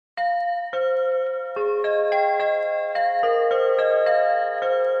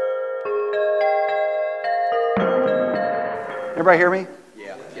Everybody hear me?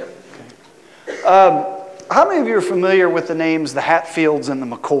 Yeah. Yep. How many of you are familiar with the names the Hatfields and the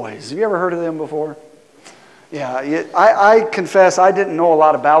McCoys? Have you ever heard of them before? Yeah, I confess I didn't know a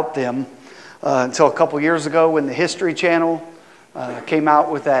lot about them until a couple years ago when the History Channel came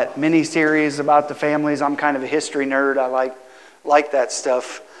out with that mini-series about the families. I'm kind of a history nerd. I like that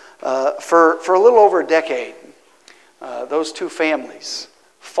stuff. For a little over a decade, those two families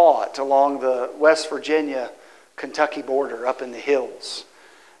fought along the West Virginia-Kentucky border up in the hills.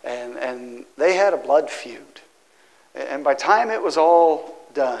 And they had a blood feud. And by the time it was all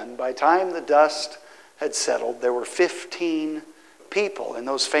done, by the time the dust had settled, there were 15 people in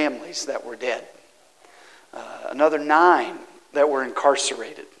those families that were dead. Another 9 that were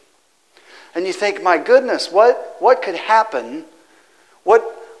incarcerated. And you think, my goodness, what could happen?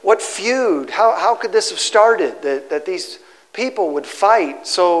 What feud? How could this have started that these people would fight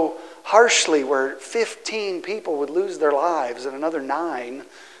so harshly where 15 people would lose their lives and another 9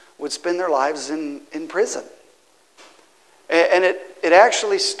 would spend their lives in prison? And it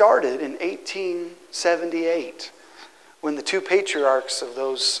actually started in 1878 when the 2 patriarchs of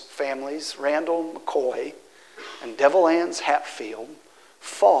those families, Randall McCoy and Devil Ann's Hatfield,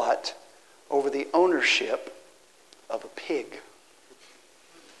 fought over the ownership of a pig.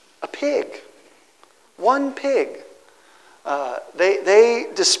 A pig. One pig. They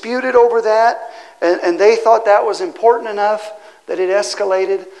disputed over that, and they thought that was important enough that it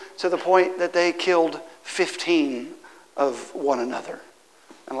escalated to the point that they killed 15 of one another.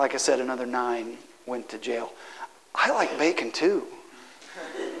 And like I said, another 9 went to jail. I like bacon too.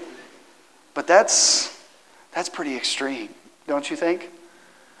 But that's pretty extreme, don't you think?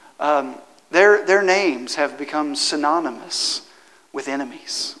 Their names have become synonymous with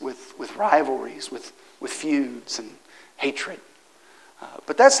enemies, with rivalries, with feuds and hatred.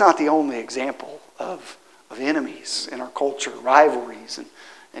 But that's not the only example of enemies in our culture, rivalries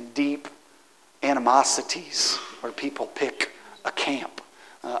and deep animosities where people pick a camp.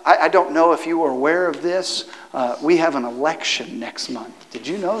 I don't know if you were aware of this. We have an election next month. Did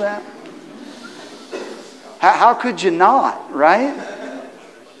you know that? How could you not, right?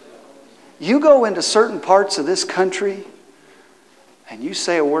 You go into certain parts of this country and you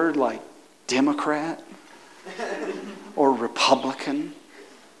say a word like Democrat or Republican,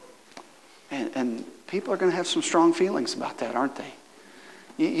 and people are going to have some strong feelings about that, aren't they?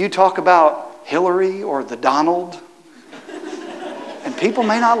 You talk about Hillary or the Donald, and people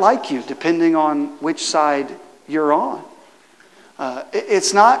may not like you depending on which side you're on.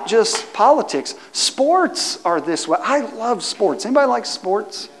 It's not just politics. Sports are this way. I love sports. Anybody like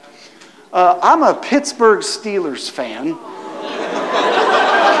sports? I'm a Pittsburgh Steelers fan.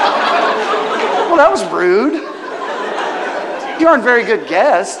 Well, that was rude. You aren't very good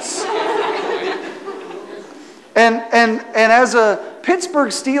guests. And as a Pittsburgh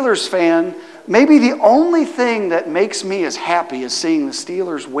Steelers fan, maybe the only thing that makes me as happy as seeing the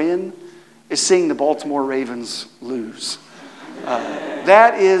Steelers win is seeing the Baltimore Ravens lose.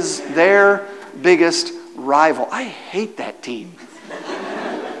 That is their biggest rival. I hate that team.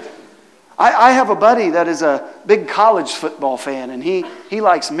 I have a buddy that is a big college football fan, and he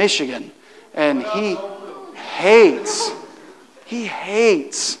likes Michigan, and he hates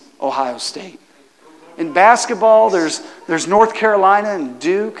Ohio State. In basketball, there's North Carolina and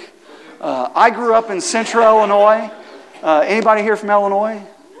Duke. I grew up in Central Illinois. Anybody here from Illinois?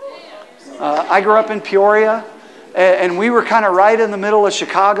 I grew up in Peoria, and we were kind of right in the middle of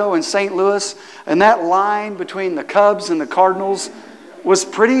Chicago and St. Louis, and that line between the Cubs and the Cardinals was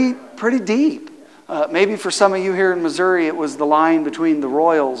pretty deep. Maybe for some of you here in Missouri, it was the line between the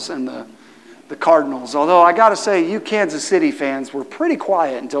Royals and the Cardinals. Although I got to say, you Kansas City fans were pretty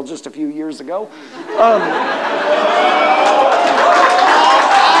quiet until just a few years ago.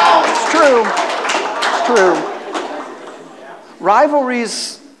 It's true.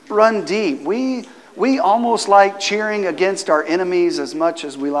 Rivalries run deep. We almost like cheering against our enemies as much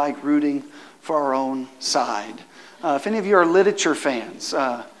as we like rooting for our own side. If any of you are literature fans,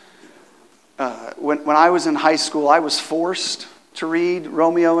 when I was in high school, I was forced to read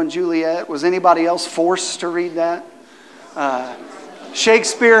Romeo and Juliet. Was anybody else forced to read that?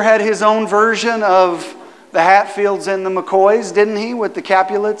 Shakespeare had his own version of the Hatfields and the McCoys, didn't he? With the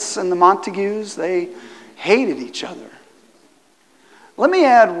Capulets and the Montagues. They hated each other. Let me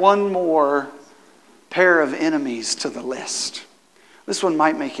add one more pair of enemies to the list. This one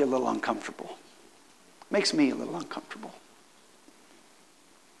might make you a little uncomfortable. Makes me a little uncomfortable.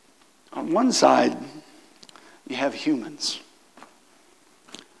 On one side, you have humans.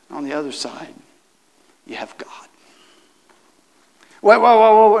 On the other side, you have God.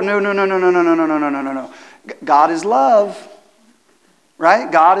 Whoa. No. God is love.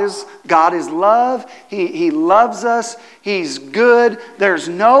 Right? God is love. He loves us. He's good. There's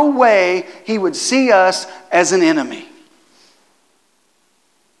no way He would see us as an enemy.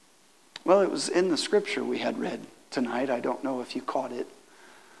 Well, it was in the scripture we had read tonight. I don't know if you caught it.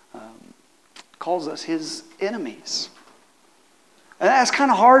 Calls us His enemies. And that's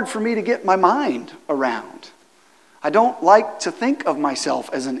kind of hard for me to get my mind around. I don't like to think of myself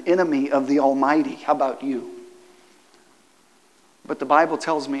as an enemy of the Almighty. How about you? But the Bible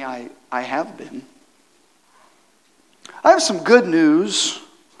tells me I have been. I have some good news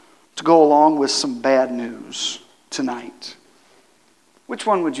to go along with some bad news tonight. Which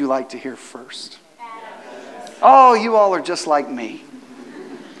one would you like to hear first? Oh, you all are just like me.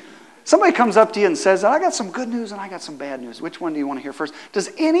 Somebody comes up to you and says, I got some good news and I got some bad news. Which one do you want to hear first?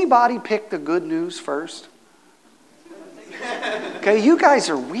 Does anybody pick the good news first? Okay, you guys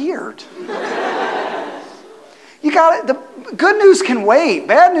are weird. You got it. The good news can wait.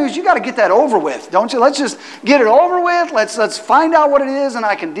 Bad news, you got to get that over with, don't you? Let's just get it over with. Let's find out what it is and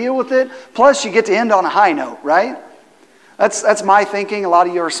I can deal with it. Plus, you get to end on a high note, right? That's my thinking. A lot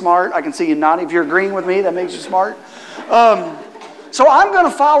of you are smart. I can see you nodding. If you're agreeing with me, that makes you smart. So I'm going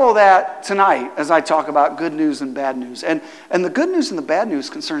to follow that tonight as I talk about good news and bad news. And the good news and the bad news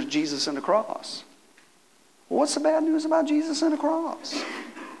concerns Jesus and the cross. Well, what's the bad news about Jesus and the cross?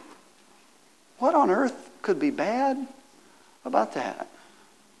 What on earth could be bad about that?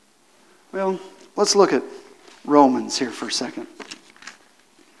 Well, let's look at Romans here for a second.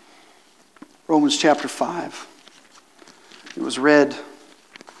 Romans chapter 5. It was read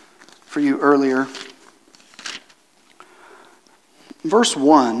for you earlier. Verse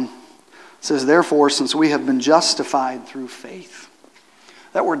 1 says, therefore, since we have been justified through faith.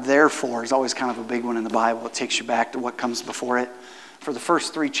 That word therefore is always kind of a big one in the Bible. It takes you back to what comes before it. For the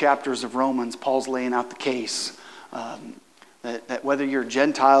first 3 chapters of Romans, Paul's laying out the case that whether you're a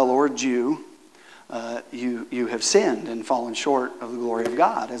Gentile or a Jew, you have sinned and fallen short of the glory of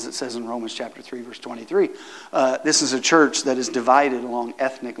God, as it says in Romans chapter 3, verse 23. This is a church that is divided along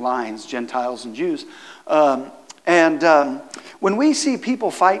ethnic lines, Gentiles and Jews. When we see people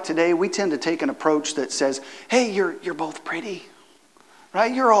fight today, we tend to take an approach that says, hey, you're both pretty.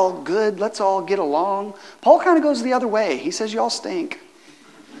 Right? You're all good. Let's all get along. Paul kind of goes the other way. He says, you all stink.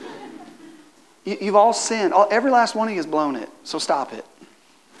 You've all sinned. Every last one of you has blown it. So stop it.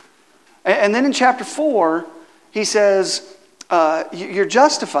 And then in chapter 4, he says, you're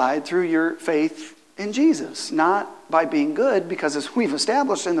justified through your faith in Jesus. Not by being good, because as we've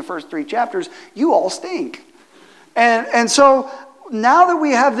established in the first 3 chapters, you all stink. And so now that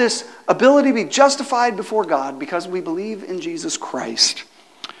we have this ability to be justified before God because we believe in Jesus Christ,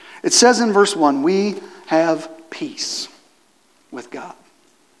 it says in verse 1, we have peace with God.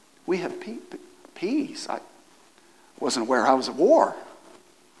 We have peace. I wasn't aware I was at war.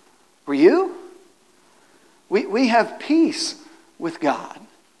 Were you? We have peace with God.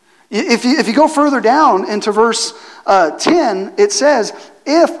 If you go further down into verse 10, it says,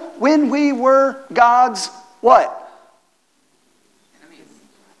 if when we were God's what?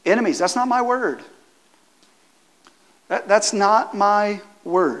 Enemies. That's not my word. That's not my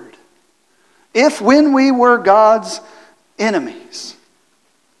word. If when we were God's enemies.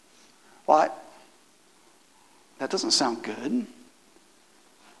 What? That doesn't sound good.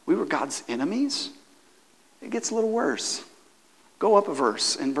 We were God's enemies? It gets a little worse. Go up a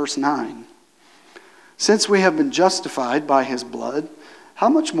verse in verse 9. Since we have been justified by His blood, how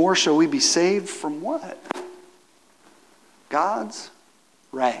much more shall we be saved from what? God's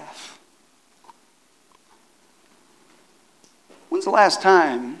wrath. When's the last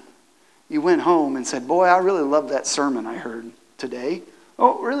time you went home and said, boy, I really loved that sermon I heard today?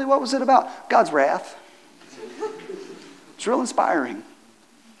 Oh, really? What was it about? God's wrath. It's real inspiring.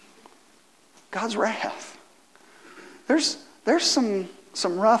 God's wrath. There's some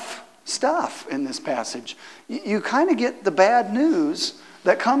rough stuff in this passage. You kind of get the bad news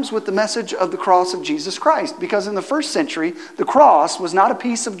that comes with the message of the cross of Jesus Christ. Because in the first century, the cross was not a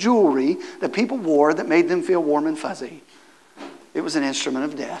piece of jewelry that people wore that made them feel warm and fuzzy. It was an instrument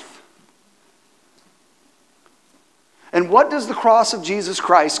of death. And what does the cross of Jesus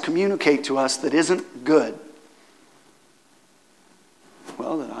Christ communicate to us that isn't good?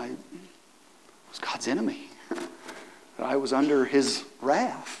 Well, that I was God's enemy. That I was under His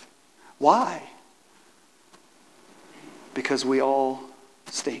wrath. Why? Because we all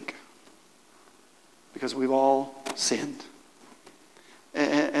stink. Because we've all sinned.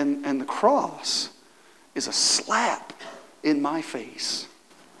 And the cross is a slap in my face,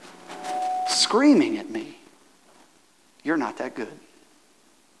 screaming at me, you're not that good.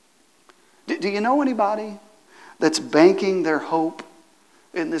 Do you know anybody that's banking their hope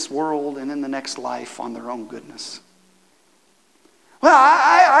in this world and in the next life on their own goodness. Well,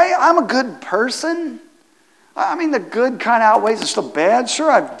 I'm a good person. I mean, the good kind of outweighs the bad.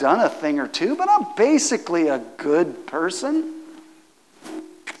 Sure, I've done a thing or two, but I'm basically a good person.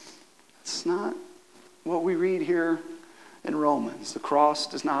 It's not what we read here in Romans. The cross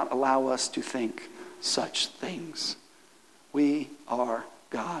does not allow us to think such things. We are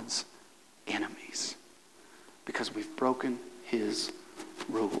God's enemies because we've broken His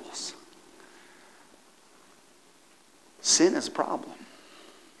rules. Sin is a problem.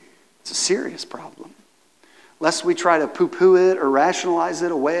 It's a serious problem. Lest we try to poo-poo it or rationalize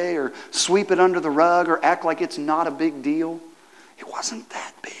it away or sweep it under the rug or act like it's not a big deal. It wasn't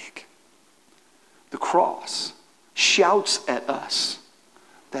that big. The cross shouts at us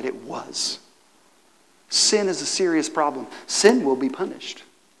that it was. Sin is a serious problem. Sin will be punished.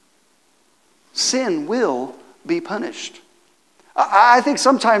 Sin will be punished. I think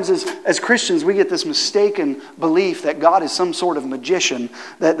sometimes as Christians we get this mistaken belief that God is some sort of magician,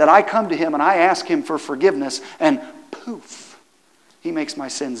 that I come to Him and I ask Him for forgiveness and poof, He makes my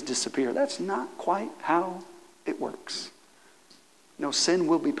sins disappear. That's not quite how it works. No, sin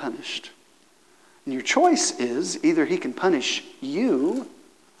will be punished. And your choice is either He can punish you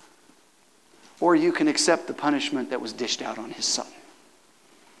or you can accept the punishment that was dished out on His Son.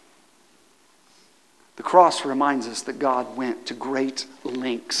 The cross reminds us that God went to great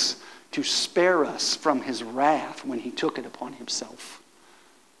lengths to spare us from His wrath when He took it upon Himself.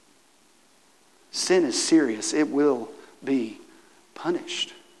 Sin is serious. It will be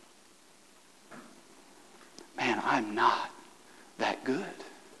punished. Man, I'm not that good.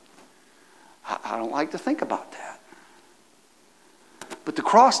 I don't like to think about that. But the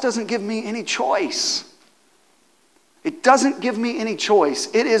cross doesn't give me any choice. It doesn't give me any choice.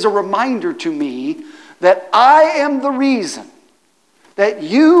 It is a reminder to me that I am the reason, that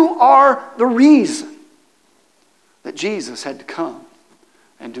you are the reason that Jesus had to come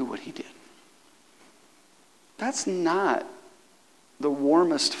and do what He did. That's not the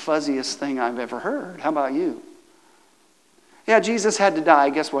warmest, fuzziest thing I've ever heard. How about you? Yeah, Jesus had to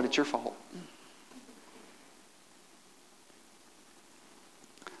die. Guess what? It's your fault.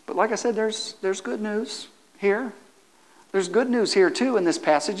 But like I said, there's good news here. There's good news here too in this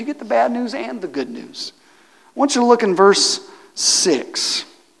passage. You get the bad news and the good news. I want you to look in verse 6.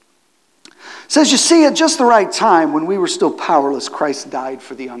 It says, you see, at just the right time, when we were still powerless, Christ died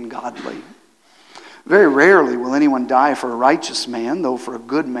for the ungodly. Very rarely will anyone die for a righteous man, though for a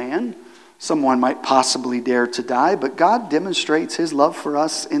good man, someone might possibly dare to die. But God demonstrates His love for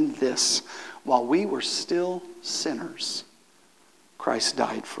us in this: while we were still sinners, Christ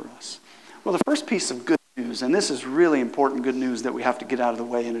died for us. Well, the first piece of good news, and this is really important good news that we have to get out of the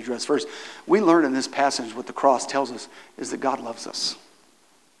way and address first. We learn in this passage what the cross tells us is that God loves us.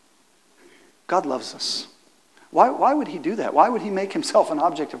 God loves us. Why would He do that? Why would He make Himself an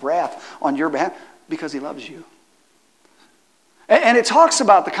object of wrath on your behalf? Because He loves you. And it talks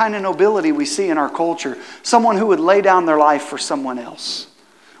about the kind of nobility we see in our culture. Someone who would lay down their life for someone else.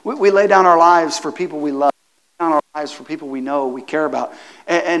 We lay down our lives for people we love. Down our lives for people we know, we care about.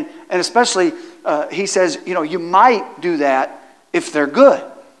 And especially, he says, you might do that if they're good.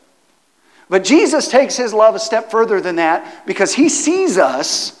 But Jesus takes His love a step further than that because He sees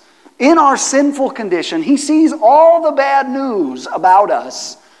us in our sinful condition. He sees all the bad news about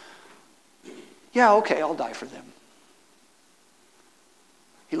us. Yeah, okay, I'll die for them.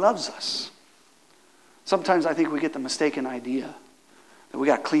 He loves us. Sometimes I think we get the mistaken idea that we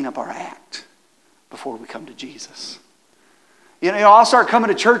got to clean up our act before we come to Jesus. I'll start coming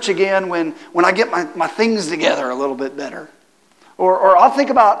to church again when I get my things together a little bit better. Or I'll think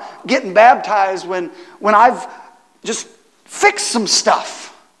about getting baptized when I've just fixed some stuff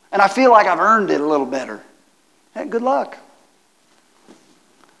and I feel like I've earned it a little better. Hey, good luck.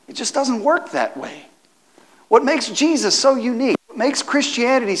 It just doesn't work that way. What makes Jesus so unique, what makes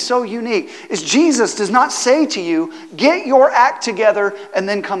Christianity so unique, is Jesus does not say to you, get your act together and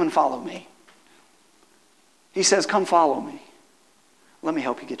then come and follow me. He says, come follow me. Let me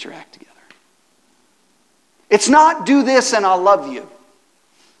help you get your act together. It's not do this and I'll love you.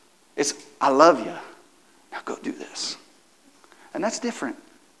 It's I love you. Now go do this. And that's different.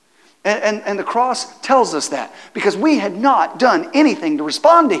 And the cross tells us that because we had not done anything to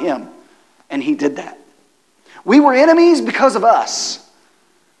respond to Him. And He did that. We were enemies because of us.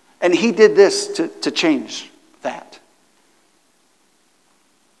 And He did this to change that.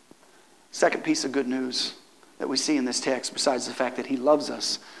 Second piece of good news that we see in this text, besides the fact that He loves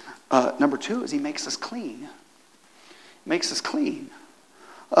us, number 2 is He makes us clean. Makes us clean.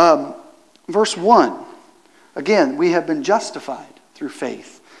 Verse 1, again, we have been justified through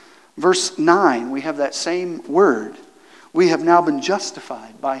faith. Verse 9, we have that same word. We have now been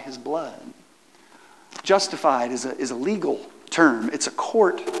justified by his blood. Justified is a legal term. It's a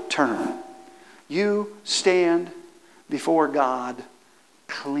court term. You stand before God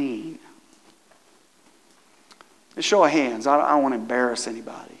clean. A show of hands. I don't want to embarrass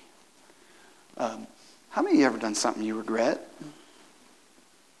anybody. How many of you ever done something you regret?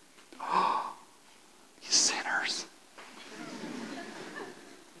 Oh, you sinners.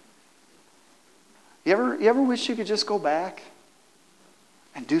 You ever wish you could just go back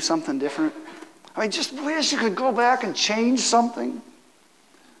and do something different? I mean, just wish you could go back and change something.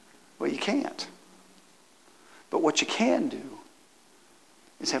 Well, you can't. But what you can do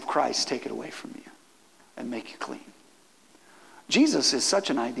is have Christ take it away from you and make you clean. Jesus is such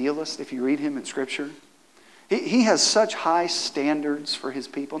an idealist if you read him in Scripture. He has such high standards for his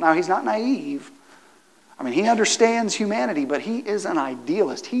people. Now, he's not naive. I mean, he understands humanity, but he is an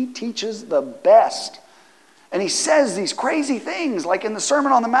idealist. He teaches the best. And he says these crazy things, like in the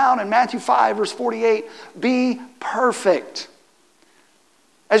Sermon on the Mount in Matthew 5, verse 48, be perfect,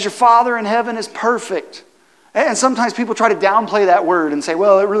 as your Father in heaven is perfect. And sometimes people try to downplay that word and say,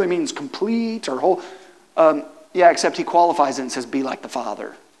 well, it really means complete or whole. Yeah, except he qualifies it and says, be like the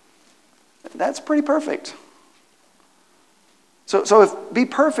Father. That's pretty perfect. So if be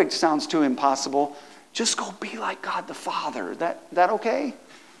perfect sounds too impossible, just go be like God the Father. That okay?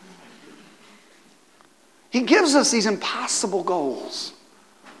 He gives us these impossible goals,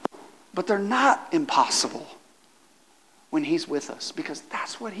 but they're not impossible when he's with us, because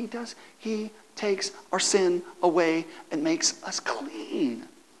that's what he does. He takes our sin away and makes us clean.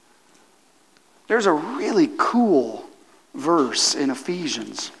 There's a really cool verse in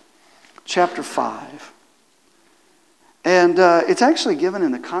Ephesians chapter 5. And it's actually given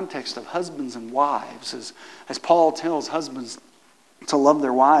in the context of husbands and wives, as Paul tells husbands to love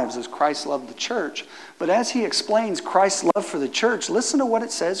their wives as Christ loved the church. But as he explains Christ's love for the church, listen to what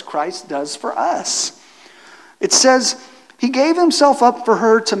it says Christ does for us. It says, he gave himself up for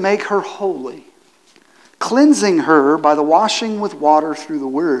her to make her holy, cleansing her by the washing with water through the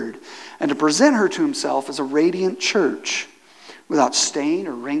word, and to present her to himself as a radiant church, without stain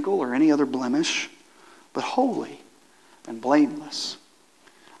or wrinkle or any other blemish, but holy and blameless.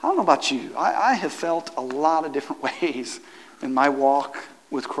 I don't know about you. I have felt a lot of different ways in my walk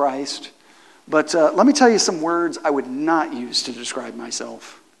with Christ. But let me tell you some words I would not use to describe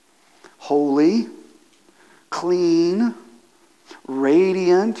myself. Holy, clean,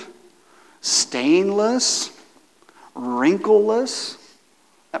 radiant, stainless, wrinkleless.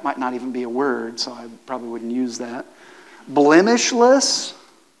 That might not even be a word, so I probably wouldn't use that. Blemishless.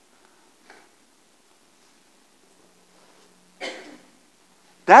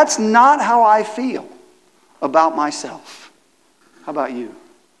 That's not how I feel about myself. How about you?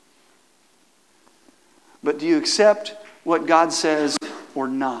 But do you accept what God says or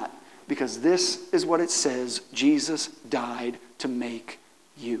not? Because this is what it says. Jesus died to make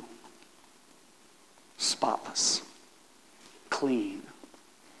you spotless, clean,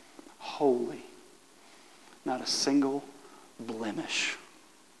 holy, not a single blemish.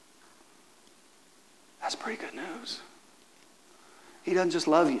 That's pretty good news. He doesn't just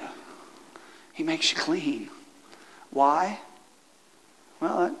love you. He makes you clean. Why?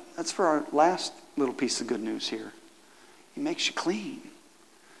 Well, that's for our last little piece of good news here. He makes you clean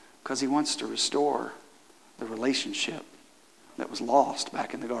because he wants to restore the relationship that was lost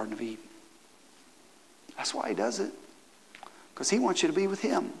back in the Garden of Eden. That's why he does it. Because he wants you to be with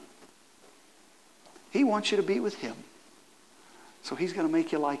him. He wants you to be with him. So he's going to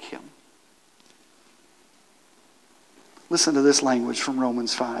make you like him. Listen to this language from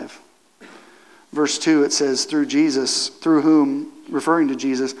Romans 5. Verse 2, it says, through Jesus, through whom, referring to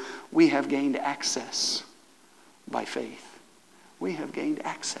Jesus, we have gained access by faith. We have gained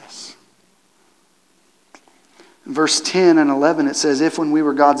access. In verse 10 and 11, it says, if when we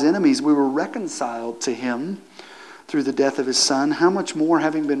were God's enemies, we were reconciled to him through the death of his Son, how much more,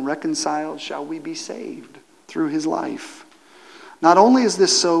 having been reconciled, shall we be saved through his life? Not only is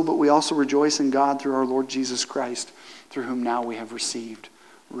this so, but we also rejoice in God through our Lord Jesus Christ, through whom now we have received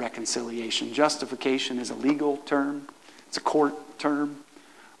reconciliation. Justification is a legal term. It's a court term.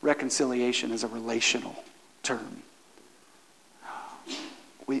 Reconciliation is a relational term.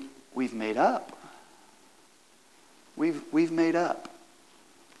 We've made up. We've made up.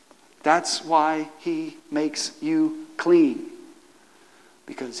 That's why he makes you clean.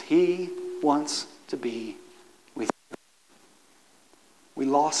 Because he wants to be with you. We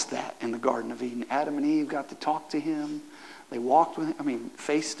lost that in the Garden of Eden. Adam and Eve got to talk to him. They walked with him,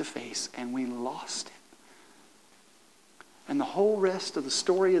 face to face, and we lost it. And the whole rest of the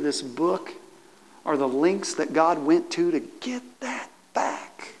story of this book are the links that God went to get that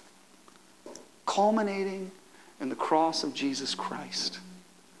back. Culminating in the cross of Jesus Christ,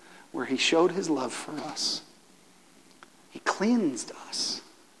 where He showed His love for us. He cleansed us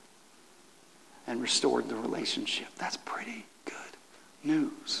and restored the relationship. That's pretty good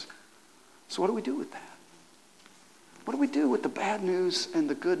news. So what do we do with that? What do we do with the bad news and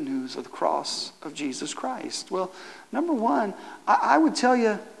the good news of the cross of Jesus Christ? Well, number one, I would tell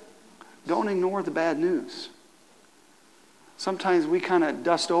you, don't ignore the bad news. Sometimes we kind of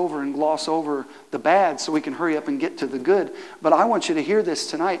dust over and gloss over the bad so we can hurry up and get to the good. But I want you to hear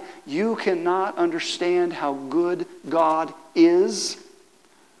this tonight. You cannot understand how good God is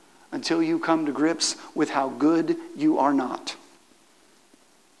until you come to grips with how good you are not.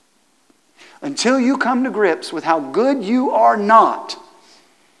 Until you come to grips with how good you are not,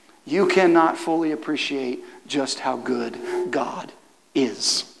 you cannot fully appreciate just how good God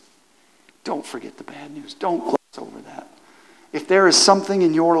is. Don't forget the bad news. Don't gloss over that. If there is something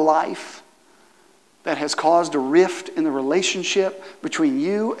in your life that has caused a rift in the relationship between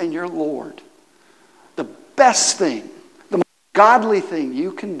you and your Lord, the best thing, the most godly thing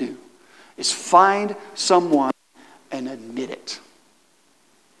you can do is find someone and admit it.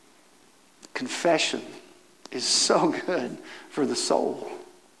 Confession is so good for the soul.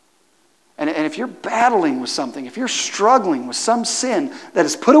 And if you're battling with something, if you're struggling with some sin that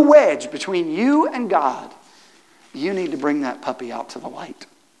has put a wedge between you and God, you need to bring that puppy out to the light.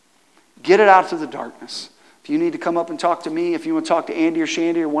 Get it out to the darkness. If you need to come up and talk to me, if you want to talk to Andy or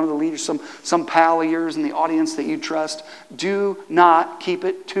Shandy or one of the leaders, some pal of yours in the audience that you trust, do not keep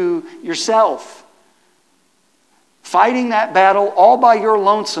it to yourself. Fighting that battle all by your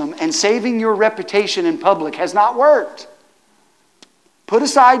lonesome and saving your reputation in public has not worked. Put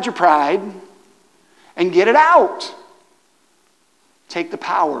aside your pride and get it out. Take the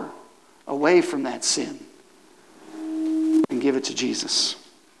power away from that sin and give it to Jesus.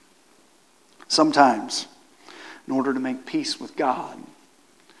 Sometimes, in order to make peace with God,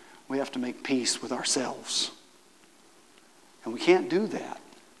 we have to make peace with ourselves. And we can't do that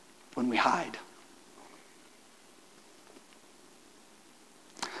when we hide.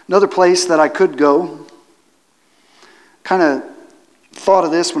 Another place that I could go, kind of thought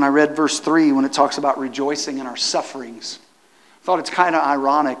of this when I read verse 3 when it talks about rejoicing in our sufferings. I thought it's kind of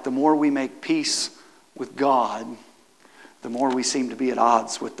ironic. The more we make peace with God, the more we seem to be at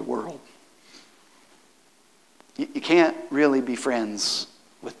odds with the world. You can't really be friends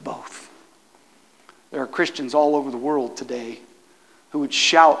with both. There are Christians all over the world today who would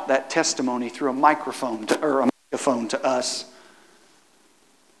shout that testimony through a microphone to us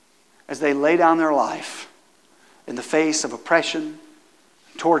as they lay down their life in the face of oppression,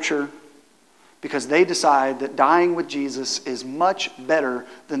 torture, because they decide that dying with Jesus is much better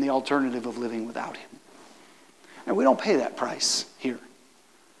than the alternative of living without Him. And we don't pay that price here.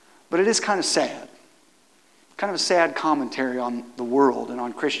 But it is kind of sad. Kind of a sad commentary on the world and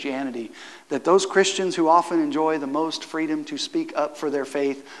on Christianity, that those Christians who often enjoy the most freedom to speak up for their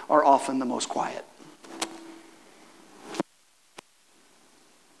faith are often the most quiet.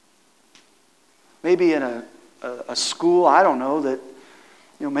 Maybe in a school, I don't know, that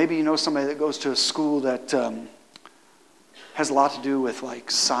maybe you know somebody that goes to a school that has a lot to do with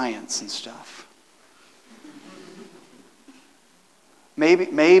like science and stuff.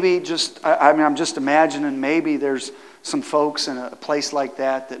 Maybe just, I'm just imagining maybe there's some folks in a place like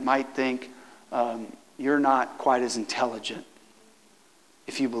that might think you're not quite as intelligent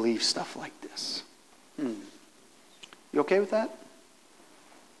if you believe stuff like this. You okay with that?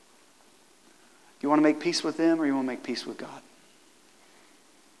 You want to make peace with them or you want to make peace with God?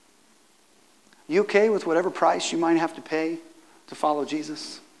 You okay with whatever price you might have to pay to follow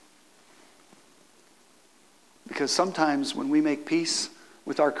Jesus? Because sometimes when we make peace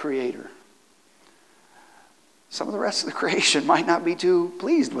with our Creator, some of the rest of the creation might not be too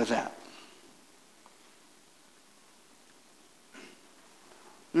pleased with that.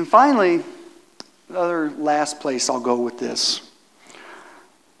 And finally, the other last place I'll go with this.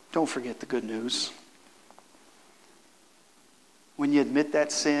 Don't forget the good news. When you admit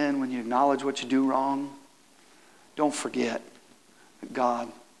that sin, when you acknowledge what you do wrong, don't forget that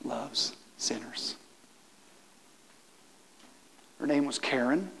God loves sinners. Her name was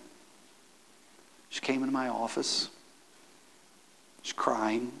Karen. She came into my office. She's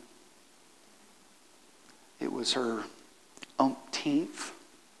crying. It was her umpteenth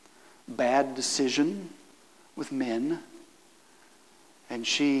bad decision with men. And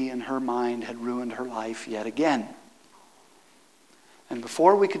she, in her mind, had ruined her life yet again. And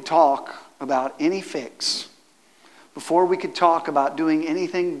before we could talk about any fix, before we could talk about doing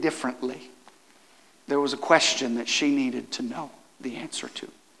anything differently, there was a question that she needed to know the answer to.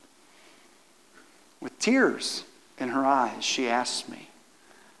 With tears in her eyes, she asked me,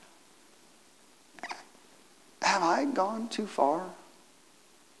 have I gone too far?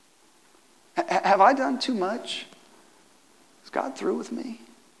 Have I done too much? Is God through with me?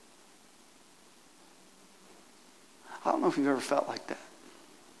 I don't know if you've ever felt like that,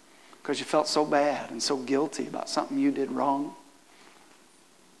 because you felt so bad and so guilty about something you did wrong.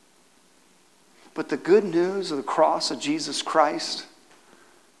 But the good news of the cross of Jesus Christ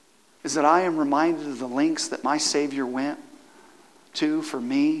is that I am reminded of the lengths that my Savior went to for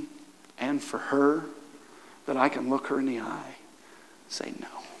me and for her, that I can look her in the eye and say, no.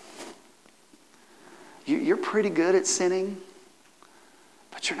 You're pretty good at sinning,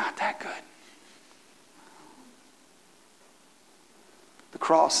 but you're not that good. The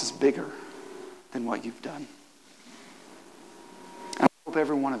cross is bigger than what you've done. And I hope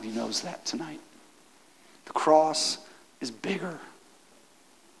every one of you knows that tonight. The cross is bigger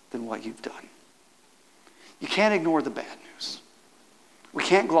than what you've done. You can't ignore the bad news. We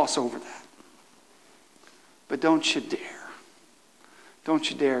can't gloss over that. But don't you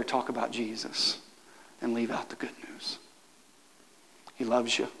dare talk about Jesus and leave out the good news. He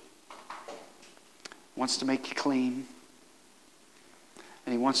loves you, wants to make you clean,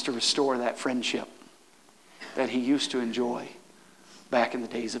 and He wants to restore that friendship that He used to enjoy back in the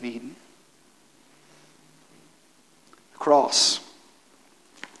days of Eden. The cross.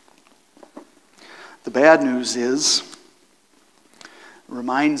 The bad news is, it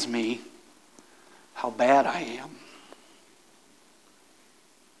reminds me how bad I am,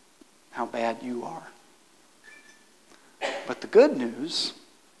 how bad you are. But the good news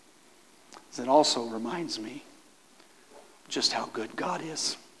is it also reminds me just how good God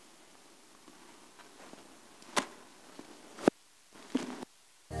is.